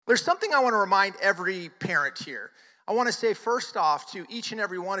There's something I want to remind every parent here. I want to say first off to each and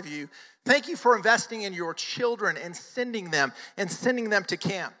every one of you, thank you for investing in your children and sending them to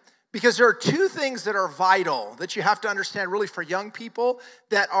camp. Because there are two things that are vital that you have to understand really for young people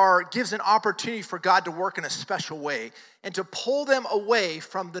that gives an opportunity for God to work in a special way and to pull them away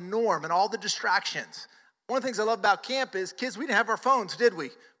from the norm and all the distractions. One of the things I love about camp is, kids, we didn't have our phones, did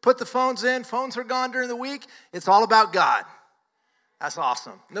we? Put the phones in, phones are gone during the week. It's all about God. That's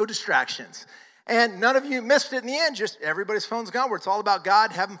awesome. No distractions. And none of you missed it in the end. Just everybody's phone's gone where it's all about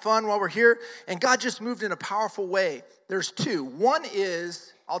God, having fun while we're here. And God just moved in a powerful way. There's two. One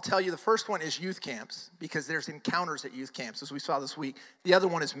is, I'll tell you, the first one is youth camps because there's encounters at youth camps, as we saw this week. The other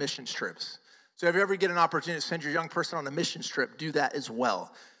one is missions trips. So if you ever get an opportunity to send your young person on a missions trip, do that as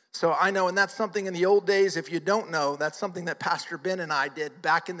well. So I know, and that's something in the old days, if you don't know, that's something that Pastor Ben and I did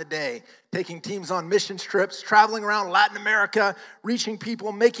back in the day, taking teams on missions trips, traveling around Latin America, reaching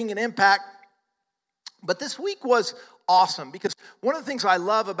people, making an impact. But this week was awesome because one of the things I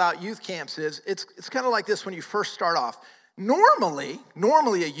love about youth camps is it's kind of like this when you first start off. Normally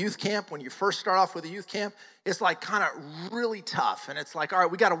a youth camp, when you first start off with a youth camp, it's like kind of really tough. And it's like, all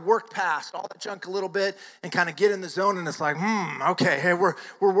right, we got to work past all that junk a little bit and kind of get in the zone. And it's like, okay, hey, we're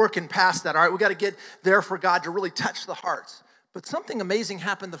working past that. All right, we got to get there for God to really touch the hearts. But something amazing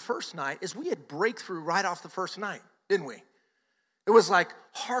happened the first night is we had breakthrough right off the first night, didn't we? It was like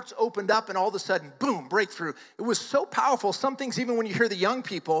hearts opened up and all of a sudden, boom, breakthrough. It was so powerful. Some things, even when you hear the young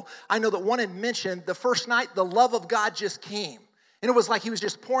people, I know that one had mentioned the first night, the love of God just came. And it was like he was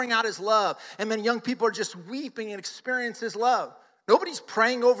just pouring out his love. And then young people are just weeping and experience his love. Nobody's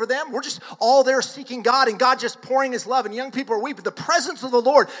praying over them. We're just all there seeking God and God just pouring his love. And young people are weeping. The presence of the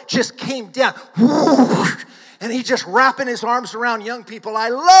Lord just came down. And he just wrapping his arms around young people. I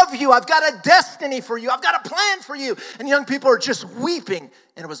love you. I've got a destiny for you. I've got a plan for you. And young people are just weeping.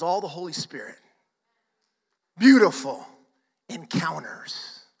 And it was all the Holy Spirit. Beautiful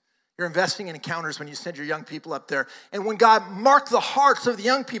encounters. You're investing in encounters when you send your young people up there. And when God marked the hearts of the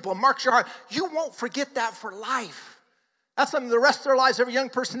young people, marks your heart, you won't forget that for life. That's something the rest of their lives, every young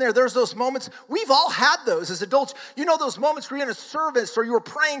person there's those moments. We've all had those as adults. You know those moments where you're in a service or you were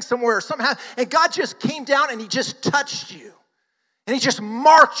praying somewhere or somehow, and God just came down and he just touched you. And he just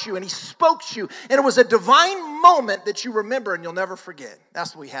marked you and he spoke to you. And it was a divine moment that you remember and you'll never forget.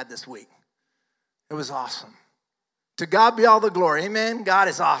 That's what we had this week. It was awesome. To God be all the glory. Amen. God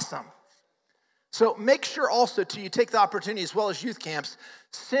is awesome. So make sure also you take the opportunity as well as youth camps,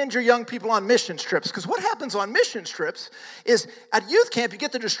 send your young people on missions trips. Because what happens on missions trips is at youth camp, you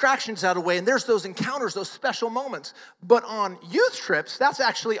get the distractions out of the way, and there's those encounters, those special moments. But on youth trips, that's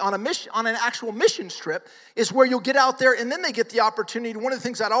actually on an actual missions trip, is where you'll get out there, and then they get the opportunity. One of the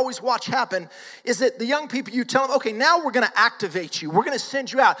things I'd always watch happen is that the young people, you tell them, okay, now we're going to activate you. We're going to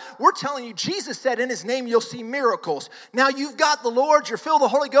send you out. We're telling you, Jesus said in his name, you'll see miracles. Now you've got the Lord, you're filled with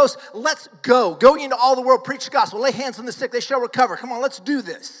the Holy Ghost. Let's go. Go into all the world, preach the gospel, lay hands on the sick, they shall recover. Come on, let's do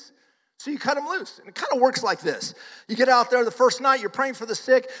this. So you cut them loose. And it kind of works like this. You get out there the first night, you're praying for the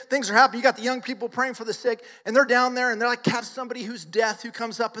sick, things are happening, you got the young people praying for the sick, and they're down there, and they're like, have somebody who's deaf who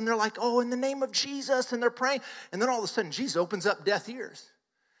comes up, and they're like, oh, in the name of Jesus, and they're praying, and then all of a sudden, Jesus opens up deaf ears.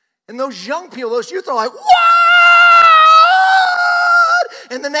 And those young people, those youth are like, what?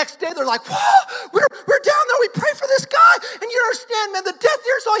 And the next day, they're like, whoa, we're down there, we pray for this guy, and you understand, man, the deaf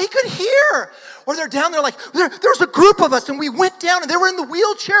ears, all he could hear. Or they're down there like, there's a group of us, and we went down, and they were in the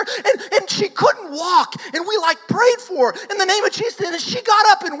wheelchair, and she couldn't walk, and we like prayed for her in the name of Jesus, and she got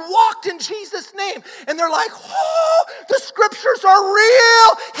up and walked in Jesus' name. And they're like, oh, the scriptures are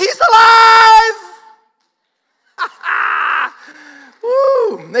real, he's alive.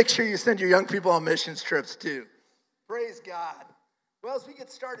 Woo! Make sure you send your young people on missions trips too. Praise God. Well, as we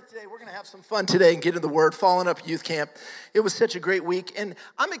get started today, we're going to have some fun today and get into the Word, following up youth camp. It was such a great week, and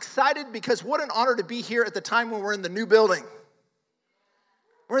I'm excited because what an honor to be here at the time when we're in the new building.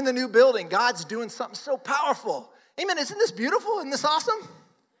 We're in the new building. God's doing something so powerful. Amen. Isn't this beautiful? Isn't this awesome?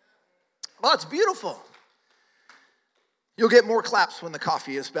 Well, it's beautiful. You'll get more claps when the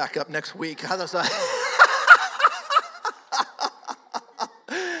coffee is back up next week. How's that?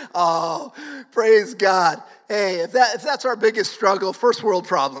 Oh, praise God. Hey, if that's our biggest struggle, first world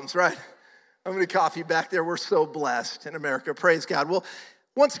problems, right? How many coffee back there? We're so blessed in America. Praise God. Well,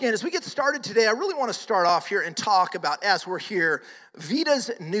 once again, as we get started today, I really want to start off here and talk about, as we're here,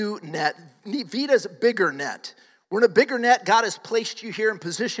 Vida's new net, Vida's bigger net. We're in a bigger net. God has placed you here and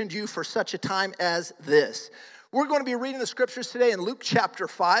positioned you for such a time as this. We're going to be reading the scriptures today in Luke chapter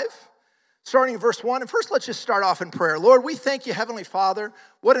 5. Starting in verse 1, and first let's just start off in prayer. Lord, we thank you, Heavenly Father.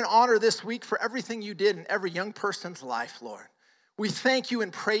 What an honor this week for everything you did in every young person's life, Lord. We thank you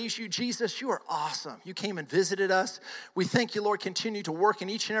and praise you, Jesus. You are awesome. You came and visited us. We thank you, Lord, continue to work in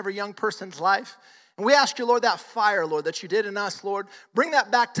each and every young person's life. And we ask you, Lord, that fire, Lord, that you did in us, Lord, bring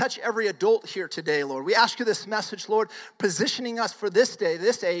that back, touch every adult here today, Lord. We ask you this message, Lord, positioning us for this day,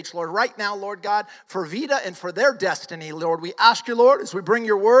 this age, Lord, right now, Lord God, for Vida and for their destiny, Lord. We ask you, Lord, as we bring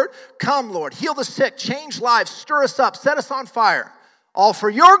your word, come, Lord, heal the sick, change lives, stir us up, set us on fire, all for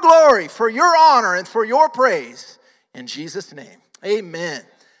your glory, for your honor, and for your praise. In Jesus' name, amen.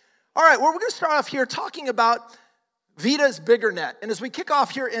 All right, well, we're going to start off here talking about Vida's bigger net. And as we kick off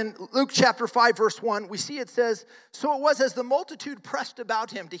here in Luke chapter 5, verse 1, we see it says, "So it was as the multitude pressed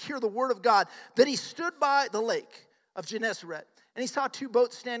about him to hear the word of God, that he stood by the lake of Gennesaret. And he saw two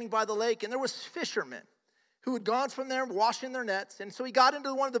boats standing by the lake, and there was fishermen who had gone from there washing their nets. And so he got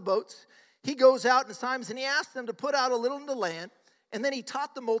into one of the boats. He goes out in Simon's, and he asked them to put out a little into land, and then he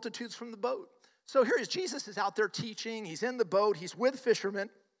taught the multitudes from the boat." So here is Jesus is out there teaching. He's in the boat. He's with fishermen.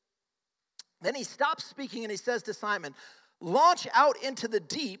 Then he stops speaking and he says to Simon, "Launch out into the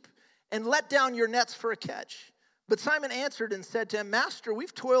deep and let down your nets for a catch." But Simon answered and said to him, "Master,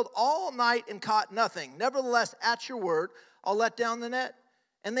 we've toiled all night and caught nothing. Nevertheless, at your word, I'll let down the net."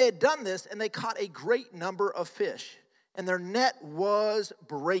 And they had done this, and they caught a great number of fish, and their net was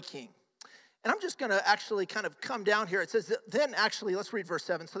breaking. And I'm just going to actually kind of come down here. It says, then actually, let's read verse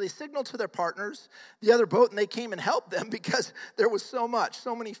 7. "So they signaled to their partners, the other boat, and they came and helped them because there was so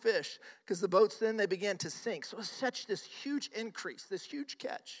many fish. Because the boats then, they began to sink." So it was such this huge increase, this huge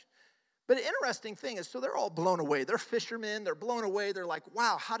catch. But an interesting thing is, so they're all blown away. They're fishermen. They're blown away. They're like,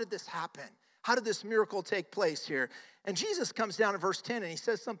 wow, how did this happen? How did this miracle take place here? And Jesus comes down in verse 10, and he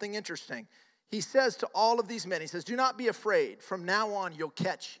says something interesting. He says to all of these men, he says, "Do not be afraid. From now on, you'll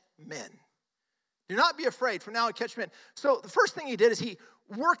catch men." Do not be afraid. From now on, catch men. So the first thing he did is he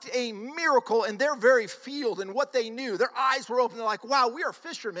worked a miracle in their very field and what they knew. Their eyes were open. They're like, wow, we are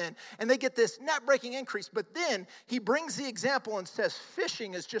fishermen. And they get this net-breaking increase. But then he brings the example and says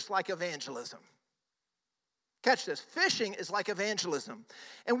fishing is just like evangelism. Catch this. Fishing is like evangelism.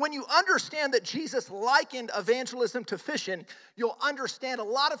 And when you understand that Jesus likened evangelism to fishing, you'll understand a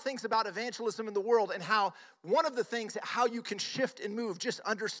lot of things about evangelism in the world and how one of the things, how you can shift and move, just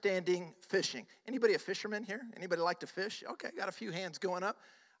understanding fishing. Anybody a fisherman here? Anybody like to fish? Okay, got a few hands going up.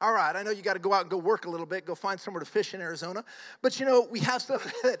 All right, I know you got to go out and go work a little bit, go find somewhere to fish in Arizona. But, we have some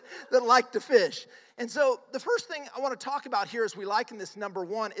that like to fish. And so the first thing I want to talk about here as we liken this, number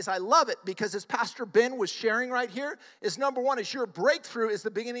one, is I love it because as Pastor Ben was sharing right here, is number one is your breakthrough is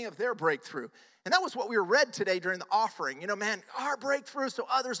the beginning of their breakthrough. And that was what we read today during the offering. Our breakthrough is so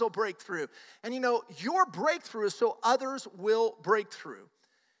others will break through. And, your breakthrough is so others will break through.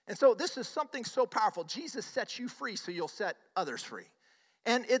 And so this is something so powerful. Jesus sets you free so you'll set others free.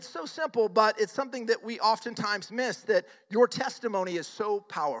 And it's so simple, but it's something that we oftentimes miss, that your testimony is so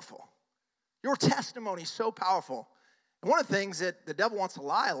powerful. Your testimony is so powerful. And one of the things that the devil wants to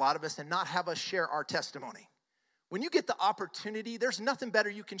lie a lot of us and not have us share our testimony. When you get the opportunity, there's nothing better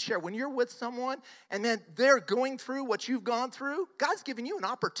you can share. When you're with someone and then they're going through what you've gone through, God's given you an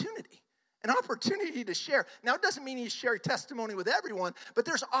opportunity to share. Now, it doesn't mean you share testimony with everyone, but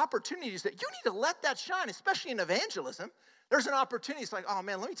there's opportunities that you need to let that shine, especially in evangelism. There's an opportunity. It's like, oh,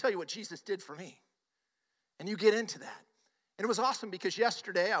 man, let me tell you what Jesus did for me. And you get into that. And it was awesome because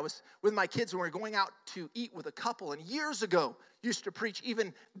yesterday I was with my kids and we were going out to eat with a couple. And years ago, used to preach,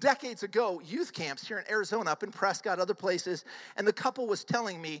 even decades ago, youth camps here in Arizona, up in Prescott, other places. And the couple was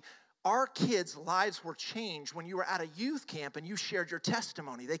telling me, our kids' lives were changed when you were at a youth camp and you shared your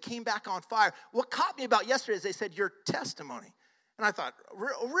testimony. They came back on fire. What caught me about yesterday is they said, your testimony. And I thought,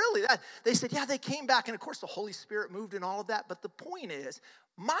 really? They said, yeah, they came back. And, of course, the Holy Spirit moved and all of that. But the point is,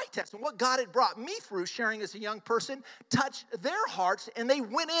 my testimony, what God had brought me through sharing as a young person, touched their hearts, and they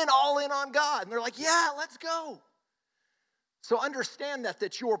went all in on God. And they're like, yeah, let's go. So understand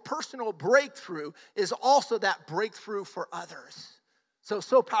that your personal breakthrough is also that breakthrough for others.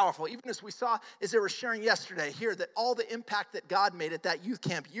 So powerful. Even as we saw, as they were sharing yesterday here, that all the impact that God made at that youth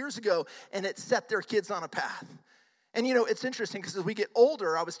camp years ago, and it set their kids on a path. And, it's interesting because as we get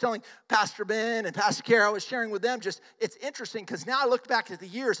older, I was telling Pastor Ben and Pastor Kara, I was sharing with them it's interesting because now I look back at the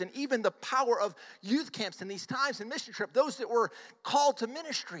years and even the power of youth camps in these times and mission trip, those that were called to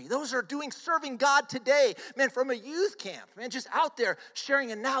ministry, those are serving God today, man, from a youth camp, man, just out there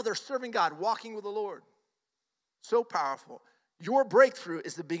sharing, and now they're serving God, walking with the Lord. So powerful. Your breakthrough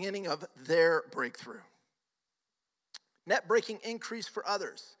is the beginning of their breakthrough. Net-breaking increase for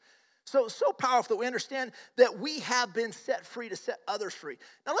others. So powerful that we understand that we have been set free to set others free.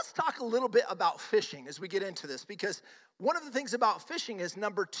 Now let's talk a little bit about fishing as we get into this, because one of the things about fishing is,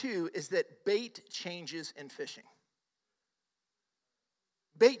 number two, is that bait changes in fishing.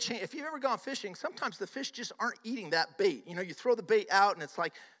 bait change. If you've ever gone fishing, sometimes the fish just aren't eating that bait. You know, you throw the bait out and it's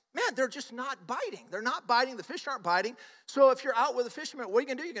like, man, they're just not biting. They're not biting. The fish aren't biting. So if you're out with a fisherman, what are you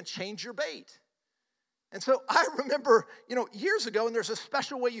going to do? You're going to change your bait. And so I remember, years ago, and there's a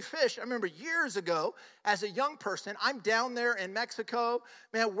special way you fish. I remember years ago, as a young person, I'm down there in Mexico.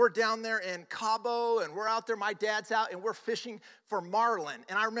 Man, we're down there in Cabo, and we're out there. My dad's out, and we're fishing for marlin.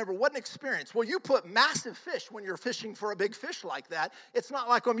 And I remember, what an experience. Well, you put massive fish when you're fishing for a big fish like that. It's not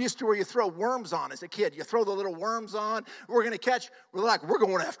like I'm used to where you throw worms on as a kid. You throw the little worms on. We're going to catch. We're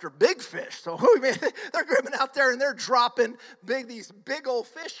going after big fish. So they're grabbing out there, and they're dropping these big old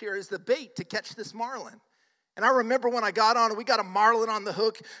fish here as the bait to catch this marlin. And I remember when I got on, we got a marlin on the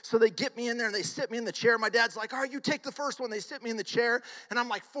hook, so they get me in there and they sit me in the chair. My dad's like, all right, you take the first one. They sit me in the chair, and I'm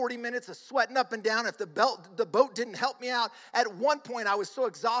like 40 minutes of sweating up and down. If the boat didn't help me out, at one point I was so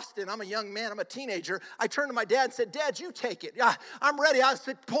exhausted. I'm a young man. I'm a teenager. I turned to my dad and said, Dad, you take it. Yeah, I'm ready. I was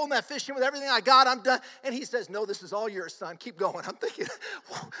pulling that fish in with everything I got. I'm done. And he says, no, this is all yours, son. Keep going. I'm thinking,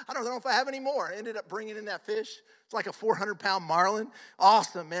 I don't know if I have any more. I ended up bringing in that fish. It's like a 400-pound marlin.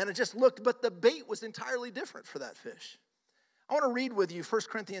 Awesome, man. It just looked, but the bait was entirely different for that fish. I want to read with you 1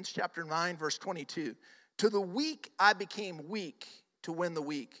 Corinthians chapter 9, verse 22. To the weak I became weak to win the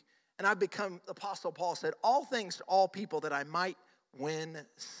weak. And I become, Apostle Paul said, all things to all people that I might win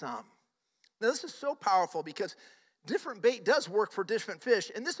some. Now this is so powerful because different bait does work for different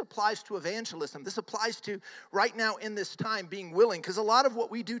fish. And this applies to evangelism. This applies to right now in this time being willing. Because a lot of what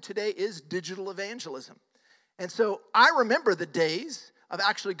we do today is digital evangelism. And so I remember the days of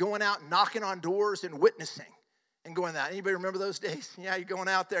actually going out and knocking on doors and witnessing and going that. Anybody remember those days? Yeah, you're going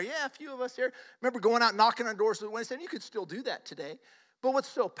out there. Yeah, a few of us here. Remember going out knocking on doors and witnessing. You could still do that today. But what's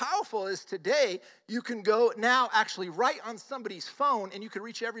so powerful is today you can go now actually right on somebody's phone and you can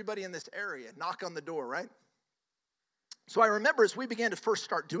reach everybody in this area. Knock on the door, right? So I remember as we began to first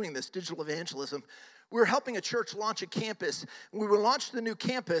start doing this digital evangelism, we were helping a church launch a campus. When we launched the new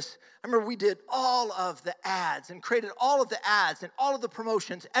campus, I remember we did all of the ads and created all of the ads and all of the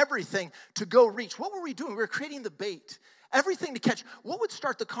promotions, everything to go reach. What were we doing? We were creating the bait, everything to catch. What would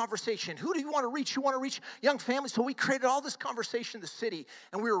start the conversation? Who do you want to reach? You want to reach young families? So we created all this conversation in the city,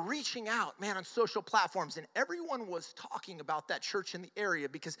 and we were reaching out, man, on social platforms, and everyone was talking about that church in the area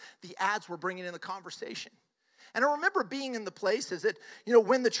because the ads were bringing in the conversation. And I remember being in the places that,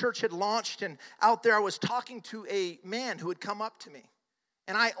 when the church had launched and out there, I was talking to a man who had come up to me.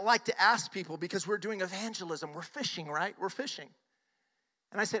 And I like to ask people because we're doing evangelism. We're fishing, right? We're fishing.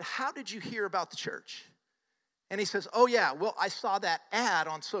 And I said, how did you hear about the church? And he says, oh, yeah, well, I saw that ad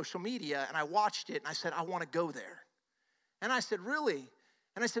on social media and I watched it and I said, I want to go there. And I said, really?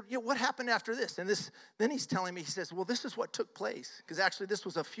 And I said, what happened after this? And then he's telling me, he says, well, this is what took place. Because actually this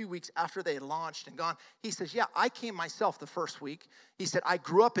was a few weeks after they had launched and gone. He says, yeah, I came myself the first week. He said, I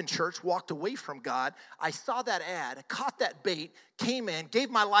grew up in church, walked away from God. I saw that ad, caught that bait, came in, gave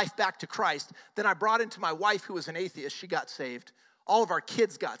my life back to Christ. Then I brought into my wife who was an atheist. She got saved. All of our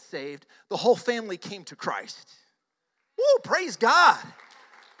kids got saved. The whole family came to Christ. Woo, praise God.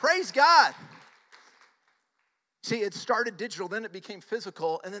 Praise God. See, it started digital, then it became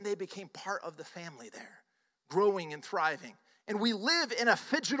physical, and then they became part of the family there, growing and thriving. And we live in a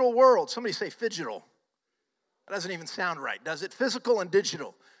phygital world. Somebody say phygital. That doesn't even sound right, does it? Physical and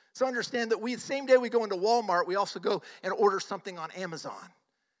digital. So understand that the same day we go into Walmart, we also go and order something on Amazon.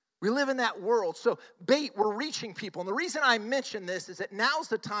 We live in that world. So bait, we're reaching people. And the reason I mention this is that now's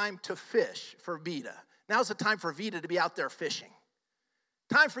the time to fish for Vida. Now's the time for Vida to be out there fishing.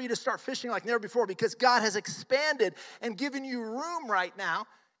 Time for you to start fishing like never before because God has expanded and given you room right now.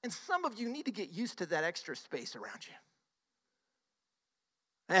 And some of you need to get used to that extra space around you.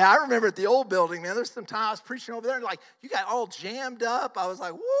 Hey, I remember at the old building, man, there's some time I was preaching over there and you got all jammed up. I was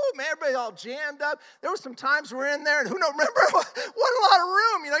like, woo, man, everybody all jammed up. There were some times we're in there and remember, what a lot of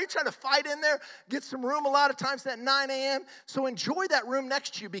room. You're trying to fight in there, get some room a lot of times at 9 a.m. So enjoy that room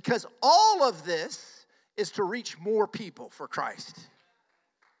next to you because all of this is to reach more people for Christ.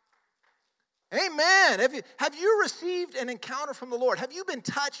 Amen. Have you received an encounter from the Lord? Have you been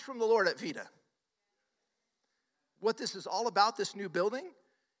touched from the Lord at Vida? What this is all about, this new building,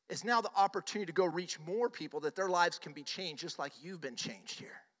 is now the opportunity to go reach more people that their lives can be changed just like you've been changed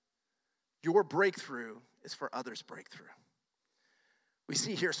here. Your breakthrough is for others' breakthrough. We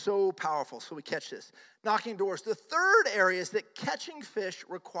see here so powerful, so we catch this. Knocking doors. The third area is that catching fish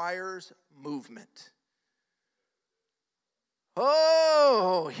requires movement.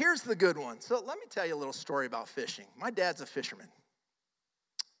 Oh, here's the good one. So let me tell you a little story about fishing. My dad's a fisherman.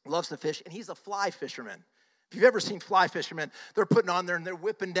 Loves to fish, and he's a fly fisherman. If you've ever seen fly fishermen, they're putting on there and they're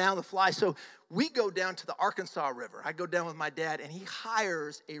whipping down the fly. So we go down to the Arkansas River. I go down with my dad, and he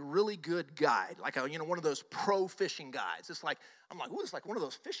hires a really good guide, like one of those pro fishing guides. I'm like, ooh, it's like one of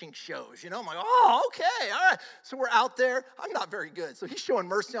those fishing shows, I'm like, oh, okay, all right. So we're out there. I'm not very good. So he's showing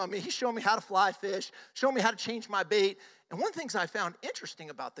mercy on me. He's showing me how to fly fish, showing me how to change my bait. And one of the things I found interesting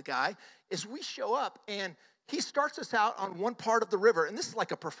about the guy is we show up, and he starts us out on one part of the river, and this is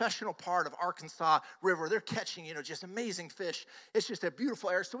like a professional part of Arkansas River. They're catching, just amazing fish. It's just a beautiful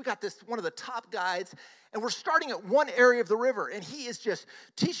area. So we got one of the top guides, and we're starting at one area of the river, and he is just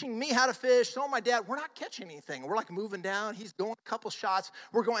teaching me how to fish. So my dad, we're not catching anything. We're like moving down. He's going a couple shots.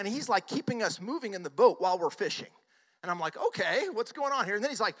 We're going, and he's like keeping us moving in the boat while we're fishing. And I'm like, okay, what's going on here? And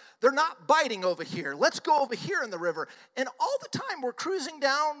then he's like, they're not biting over here. Let's go over here in the river. And all the time we're cruising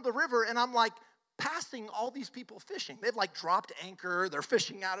down the river, and I'm like, passing all these people fishing. They've like dropped anchor. They're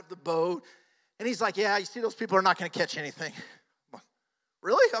fishing out of the boat. And he's like, yeah, you see those people are not going to catch anything.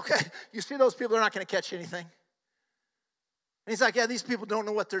 Really? Okay. You see those people are not going to catch anything. And he's like, yeah, these people don't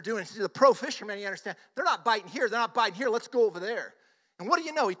know what they're doing. See, the pro fishermen, you understand, they're not biting here. They're not biting here. Let's go over there. And what do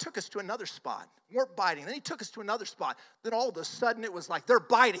you know? He took us to another spot. Weren't biting. Then he took us to another spot. Then all of a sudden it was like they're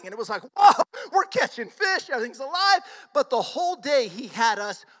biting. And it was like, whoa, we're catching fish. Everything's alive. But the whole day he had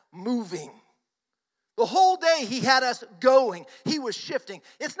us moving. The whole day he had us going. He was shifting.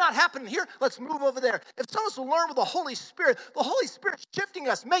 It's not happening here. Let's move over there. If someone's to learn with the Holy Spirit's shifting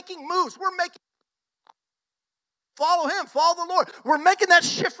us, making moves. Follow him, follow the Lord. We're making that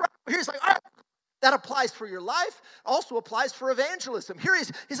shift right over here. He's like, all right. That applies for your life, also applies for evangelism. Here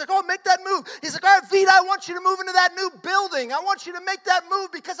he's like, oh, make that move. He's like, all right, Vida, I want you to move into that new building. I want you to make that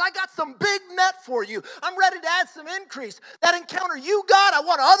move because I got some big net for you. I'm ready to add some increase. That encounter you got, I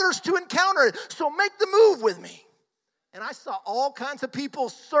want others to encounter it. So make the move with me. And I saw all kinds of people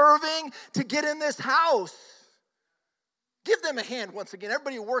serving to get in this house. Give them a hand once again.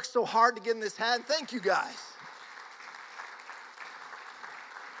 Everybody who works so hard to get in this hand, thank you guys.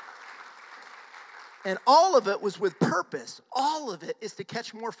 And all of it was with purpose. All of it is to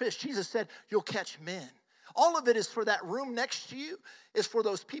catch more fish. Jesus said, you'll catch men. All of it is for that room next to you, is for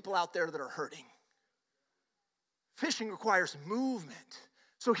those people out there that are hurting. Fishing requires movement.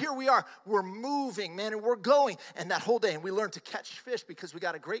 So here we are. We're moving, man, and we're going. And that whole day, and we learned to catch fish because we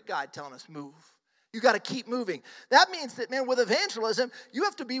got a great guide telling us move. You got to keep moving. That means that, man, with evangelism, you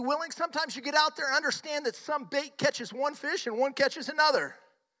have to be willing. Sometimes you get out there and understand that some bait catches one fish and one catches another.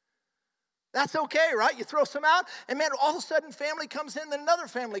 That's okay, right? You throw some out, and man, all of a sudden family comes in, then another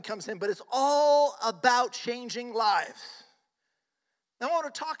family comes in, but it's all about changing lives. Now I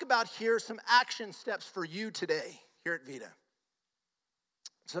want to talk about here some action steps for you today here at Vida.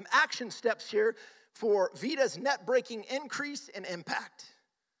 Some action steps here for Vida's net-breaking increase and impact.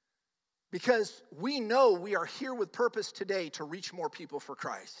 Because we know we are here with purpose today to reach more people for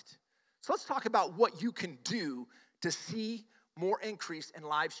Christ. So let's talk about what you can do to see more increase and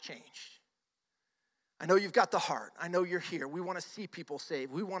lives changed. I know you've got the heart. I know you're here. We want to see people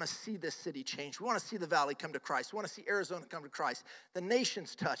saved. We want to see this city change. We want to see the valley come to Christ. We want to see Arizona come to Christ. The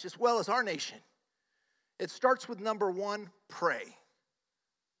nation's touched, as well as our nation. It starts with number one, pray.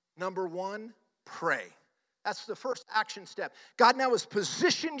 Number one, pray. That's the first action step. God now has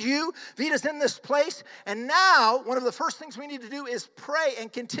positioned you. Vida's in this place. And now, one of the first things we need to do is pray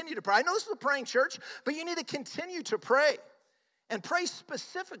and continue to pray. I know this is a praying church, but you need to continue to pray. And pray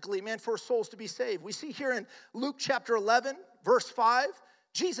specifically, man, for souls to be saved. We see here in Luke chapter 11, verse 5,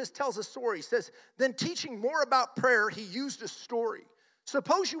 Jesus tells a story. He says, then teaching more about prayer, he used a story.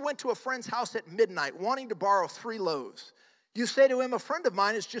 Suppose you went to a friend's house at midnight, wanting to borrow 3 loaves. You say to him, a friend of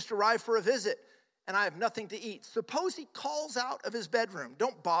mine has just arrived for a visit, and I have nothing to eat. Suppose he calls out of his bedroom.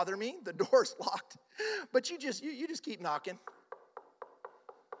 Don't bother me. The door's locked. But you just keep knocking.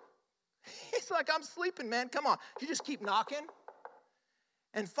 He's like, I'm sleeping, man. Come on. You just keep knocking.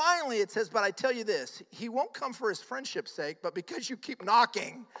 And finally, it says, but I tell you this, he won't come for his friendship's sake, but because you keep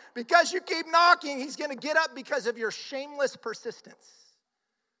knocking, he's going to get up because of your shameless persistence.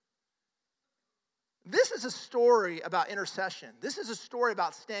 This is a story about intercession. This is a story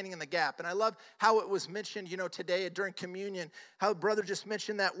about standing in the gap. And I love how it was mentioned, today during communion, how brother just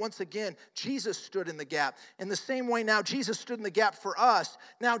mentioned that once again, Jesus stood in the gap. In the same way now, Jesus stood in the gap for us.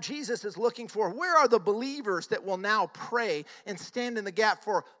 Now Jesus is looking for, where are the believers that will now pray and stand in the gap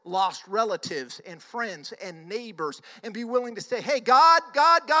for lost relatives and friends and neighbors and be willing to say, hey, God,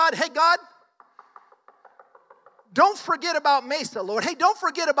 hey, God. Don't forget about Mesa, Lord. Hey, don't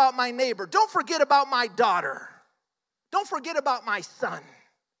forget about my neighbor. Don't forget about my daughter. Don't forget about my son.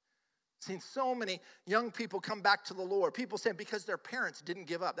 I've seen so many young people come back to the Lord. People saying because their parents didn't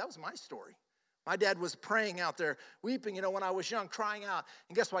give up. That was my story. My dad was praying out there, weeping, when I was young, crying out.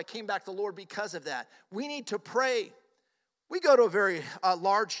 And guess what? I came back to the Lord because of that. We need to pray. We go to a very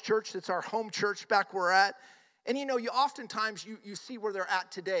large church. It's our home church back where we're at. And you oftentimes you see where they're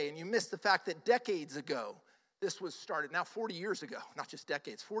at today, and you miss the fact that decades ago, this was started. Now 40 years ago, not just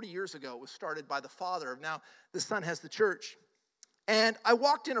decades, 40 years ago, it was started by the father. Now the son has the church. And I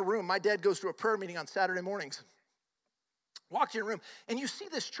walked in a room. My dad goes to a prayer meeting on Saturday mornings. Walked in a room, and you see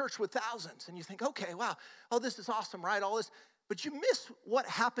this church with thousands, and you think, okay, wow, oh, this is awesome, right? All this. But you miss what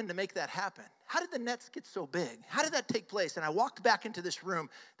happened to make that happen. How did the nets get so big? How did that take place? And I walked back into this room.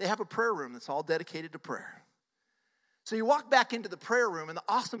 They have a prayer room that's all dedicated to prayer. So you walk back into the prayer room, and the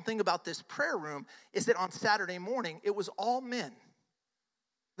awesome thing about this prayer room is that on Saturday morning, it was all men.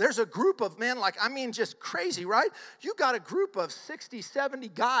 There's a group of men, just crazy, right? You got a group of 60, 70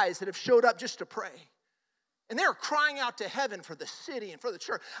 guys that have showed up just to pray. And they're crying out to heaven for the city and for the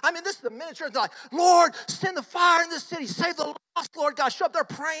church. This is the ministry. They're like, Lord, send the fire in this city. Save the lost, Lord God. Show up. They're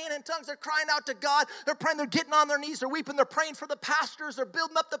praying in tongues. They're crying out to God. They're praying. They're getting on their knees. They're weeping. They're praying for the pastors. They're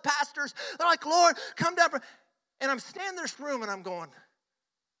building up the pastors. They're like, Lord, come down. And I'm standing in this room, and I'm going,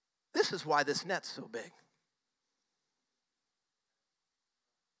 this is why this net's so big.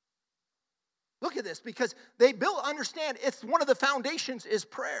 Look at this, because they understand it's one of the foundations is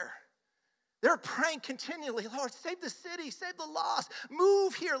prayer. They're praying continually, Lord, save the city, save the lost,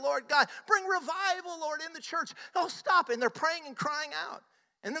 move here, Lord God, bring revival, Lord, in the church. Don't stop. And they're praying and crying out.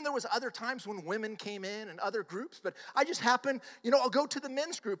 And then there was other times when women came in and other groups, but I just happened, I'll go to the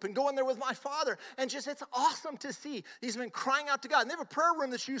men's group and go in there with my father, and it's awesome to see these men crying out to God. And they have a prayer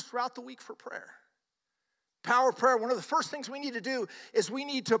room that's used throughout the week for prayer. Power of prayer, one of the first things we need to do is we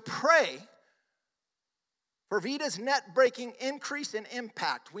need to pray for Vida's net-breaking increase in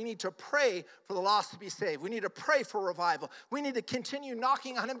impact. We need to pray for the lost to be saved. We need to pray for revival. We need to continue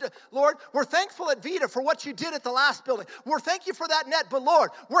knocking on him. Lord, we're thankful at Vida for what you did at the last building. We're thank you for that net, but Lord,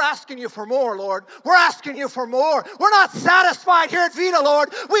 we're asking you for more, Lord. We're asking you for more. We're not satisfied here at Vida, Lord.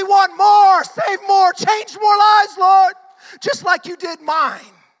 We want more, save more, change more lives, Lord, just like you did mine.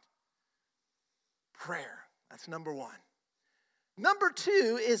 Prayer, that's number one. Number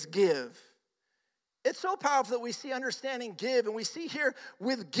two is give. It's so powerful that we see understanding give, and we see here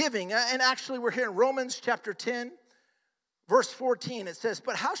with giving, and actually we're here in Romans chapter 10, verse 14. It says,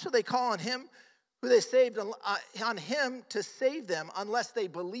 but how shall they call on him who they saved, on him to save them unless they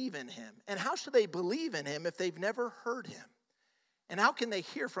believe in him? And how shall they believe in him if they've never heard him? And how can they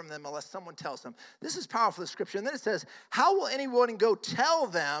hear from them unless someone tells them? This is powerful, the scripture. And then it says, how will anyone go tell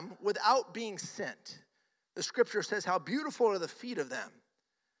them without being sent? The scripture says, how beautiful are the feet of them,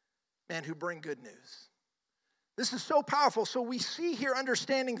 man, who bring good news. This is so powerful. So we see here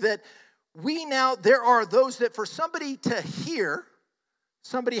understanding that there are those that for somebody to hear,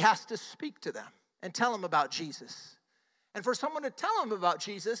 somebody has to speak to them and tell them about Jesus. And for someone to tell them about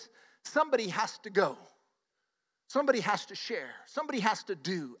Jesus, somebody has to go. Somebody has to share. Somebody has to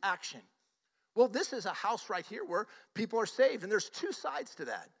do action. Well, this is a house right here where people are saved, and there's two sides to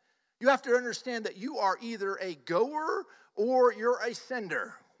that. You have to understand that you are either a goer or you're a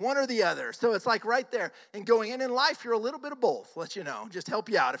sender. One or the other. So it's like right there. And going in life, you're a little bit of both. Let you know. Just help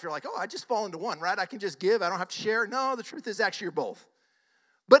you out. If you're like, oh, I just fall into one, right? I can just give. I don't have to share. No, the truth is actually you're both.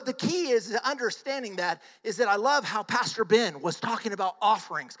 But the key is understanding that is that I love how Pastor Ben was talking about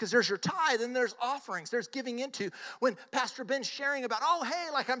offerings, because there's your tithe and there's offerings. There's giving into when Pastor Ben's sharing about, oh,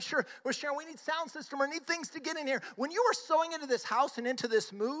 hey, like I'm sure we're sharing, we need sound system or need things to get in here. When you were sowing into this house and into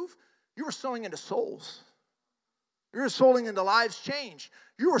this move, you were sowing into souls. You were sowing into lives changed.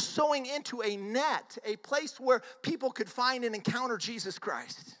 You were sowing into a net, a place where people could find and encounter Jesus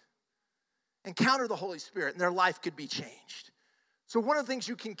Christ, encounter the Holy Spirit, and their life could be changed. So one of the things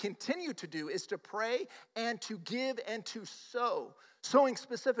you can continue to do is to pray and to give and to sow. Sowing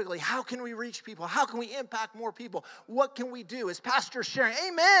specifically, how can we reach people? How can we impact more people? What can we do? As Pastor sharing,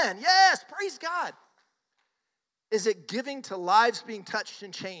 amen, yes, praise God. Is it giving to lives being touched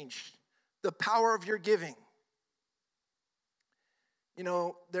and changed? The power of your giving.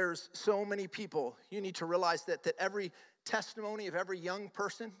 There's so many people. You need to realize that every testimony of every young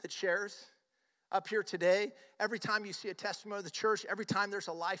person that shares up here today, every time you see a testimony of the church, every time there's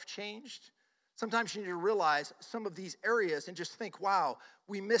a life changed, sometimes you need to realize some of these areas and just think, wow,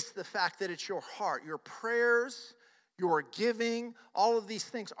 we miss the fact that it's your heart, your prayers, your giving, all of these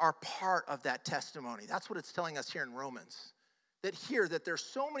things are part of that testimony. That's what it's telling us here in Romans. That there's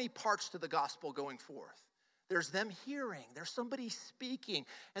so many parts to the gospel going forth. There's them hearing, there's somebody speaking,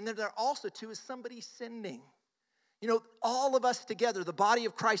 and then there also too is somebody sending. All of us together, the body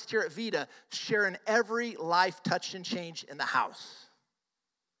of Christ here at Vida, share in every life touched and changed in the house.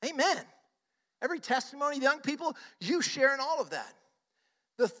 Amen. Every testimony, young people, you share in all of that.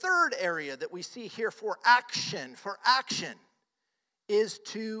 The third area that we see here for action, is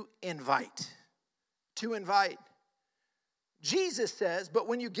to invite. To invite. Jesus says, but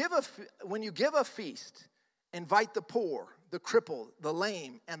when you give a feast, invite the poor, the crippled, the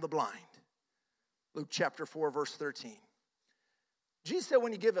lame, and the blind. Luke chapter 4, verse 13. Jesus said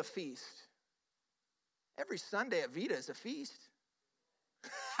when you give a feast, every Sunday at Vida is a feast.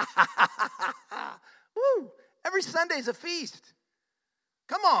 Woo! Every Sunday is a feast.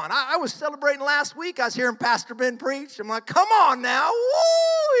 Come on, I was celebrating last week. I was hearing Pastor Ben preach. I'm like, come on now.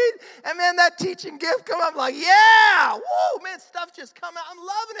 Woo! And man, that teaching gift come up. I'm like, yeah. Woo! Man, stuff just come out. I'm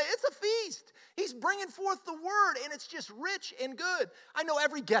loving it. It's a feast. He's bringing forth the word, and it's just rich and good. I know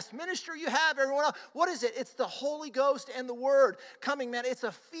every guest minister you have, everyone else. What is it? It's the Holy Ghost and the word coming, man. It's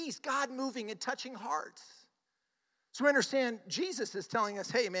a feast. God moving and touching hearts. So we understand Jesus is telling us,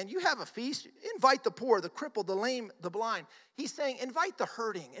 hey, man, you have a feast. Invite the poor, the crippled, the lame, the blind. He's saying, invite the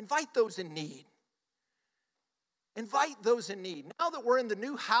hurting. Invite those in need. Invite those in need. Now that we're in the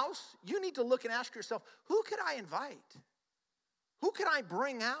new house, you need to look and ask yourself, who could I invite? Who can I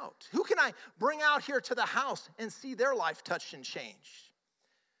bring out? Who can I bring out here to the house and see their life touched and changed?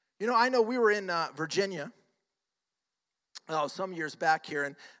 You know, I know we were in Virginia some years back here,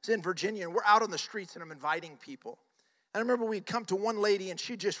 and I was in Virginia, and we're out on the streets, and I'm inviting people. And I remember we'd come to one lady, and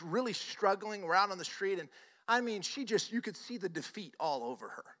she just really struggling. We're out on the street, and I mean, you could see the defeat all over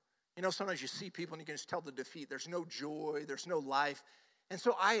her. You know, sometimes you see people, and you can just tell the defeat. There's no joy. There's no life. And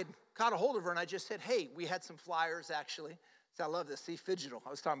so I had got a hold of her, and I just said, hey, we had some flyers, actually. So I love this. See, digital. I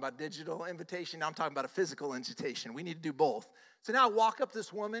was talking about digital invitation. Now I'm talking about a physical invitation. We need to do both. So now I walk up to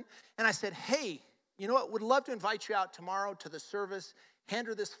this woman, and I said, hey, you know what? Would love to invite you out tomorrow to the service. Hand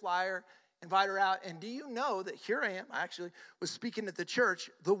her this flyer. Invite her out. And do you know that here I am, I actually was speaking at the church.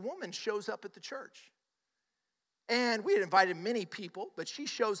 The woman shows up at the church. And we had invited many people, but she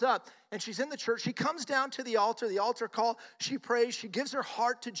shows up, and she's in the church. She comes down to the altar call. She prays. She gives her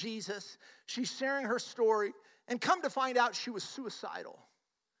heart to Jesus. She's sharing her story. And come to find out, she was suicidal.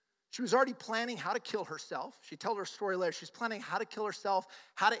 She was already planning how to kill herself. She told her story later. She's planning how to kill herself,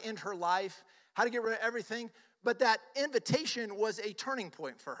 how to end her life, how to get rid of everything. But that invitation was a turning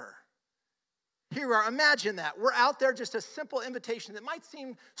point for her. Here we are. Imagine that. We're out there, just a simple invitation that might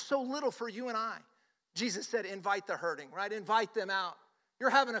seem so little for you and I. Jesus said, invite the hurting, right? Invite them out. You're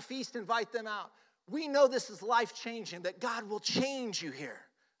having a feast, invite them out. We know this is life-changing, that God will change you here.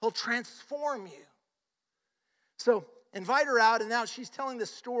 He'll transform you. So invite her out, and now she's telling this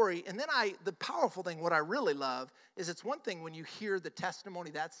story. And then the powerful thing, what I really love, is it's one thing when you hear the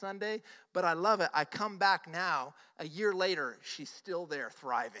testimony that Sunday, but I love it. I come back now, a year later, she's still there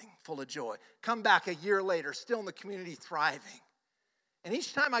thriving, full of joy. Come back a year later, still in the community thriving. And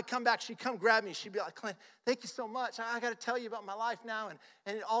each time I come back, she'd come grab me. She'd be like, Clint, thank you so much. I got to tell you about my life now,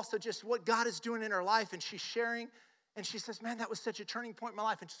 and also just what God is doing in her life. And she's sharing, and she says, man, that was such a turning point in my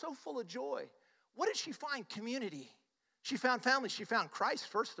life, and so full of joy. What did she find? Community. She found family. She found Christ,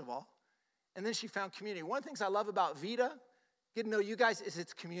 first of all. And then she found community. One of the things I love about Vida, get to know you guys, is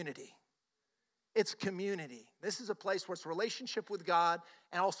it's community. It's community. This is a place where it's relationship with God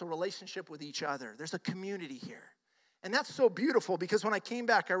and also relationship with each other. There's a community here. And that's so beautiful because when I came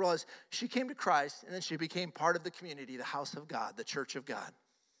back, I realized she came to Christ and then she became part of the community, the house of God, the church of God.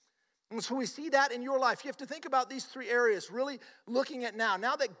 And so we see that in your life. You have to think about these three areas, really looking at now.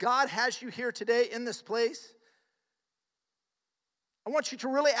 Now that God has you here today in this place, I want you to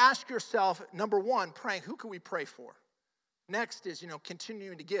really ask yourself, number one, praying, who can we pray for? Next is,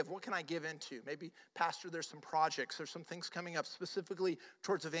 continuing to give. What can I give into? Maybe, Pastor, there's some projects. There's some things coming up specifically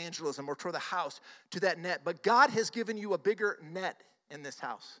towards evangelism or toward the house, to that net. But God has given you a bigger net in this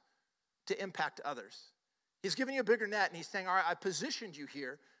house to impact others. He's given you a bigger net, and he's saying, all right, I positioned you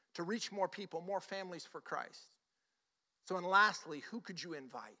here to reach more people, more families for Christ. So, and lastly, who could you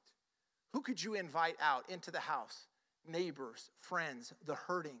invite? Who could you invite out into the house? Neighbors, friends, the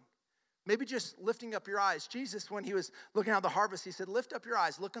hurting. Maybe just lifting up your eyes. Jesus, when he was looking at the harvest, he said, lift up your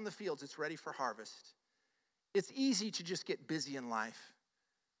eyes, look in the fields, it's ready for harvest. It's easy to just get busy in life.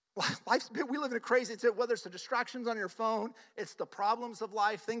 We live in a crazy, whether it's the distractions on your phone, it's the problems of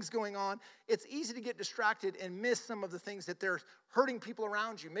life, things going on. It's easy to get distracted and miss some of the things that they're hurting people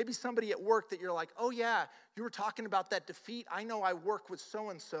around you. Maybe somebody at work that you're like, oh yeah, you were talking about that defeat. I know I work with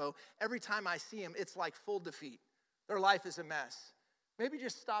so-and-so. Every time I see him, it's like full defeat. Their life is a mess. Maybe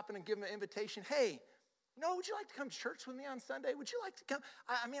just stop and give them an invitation. Hey, would you like to come to church with me on Sunday? Would you like to come?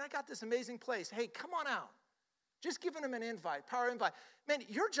 I got this amazing place. Hey, come on out. Just giving them an invite, power invite. Man,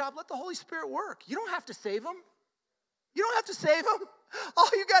 your job, let the Holy Spirit work. You don't have to save them. You don't have to save them. All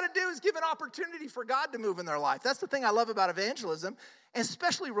you got to do is give an opportunity for God to move in their life. That's the thing I love about evangelism, and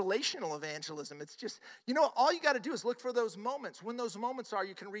especially relational evangelism. It's just, all you got to do is look for those moments. When those moments are,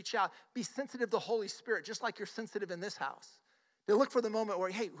 you can reach out. Be sensitive to the Holy Spirit, just like you're sensitive in this house. They look for the moment where,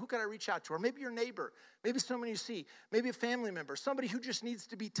 hey, who can I reach out to? Or maybe your neighbor, maybe someone you see, maybe a family member, somebody who just needs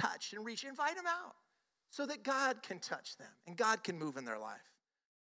to be touched and reach. Invite them out so that God can touch them and God can move in their life.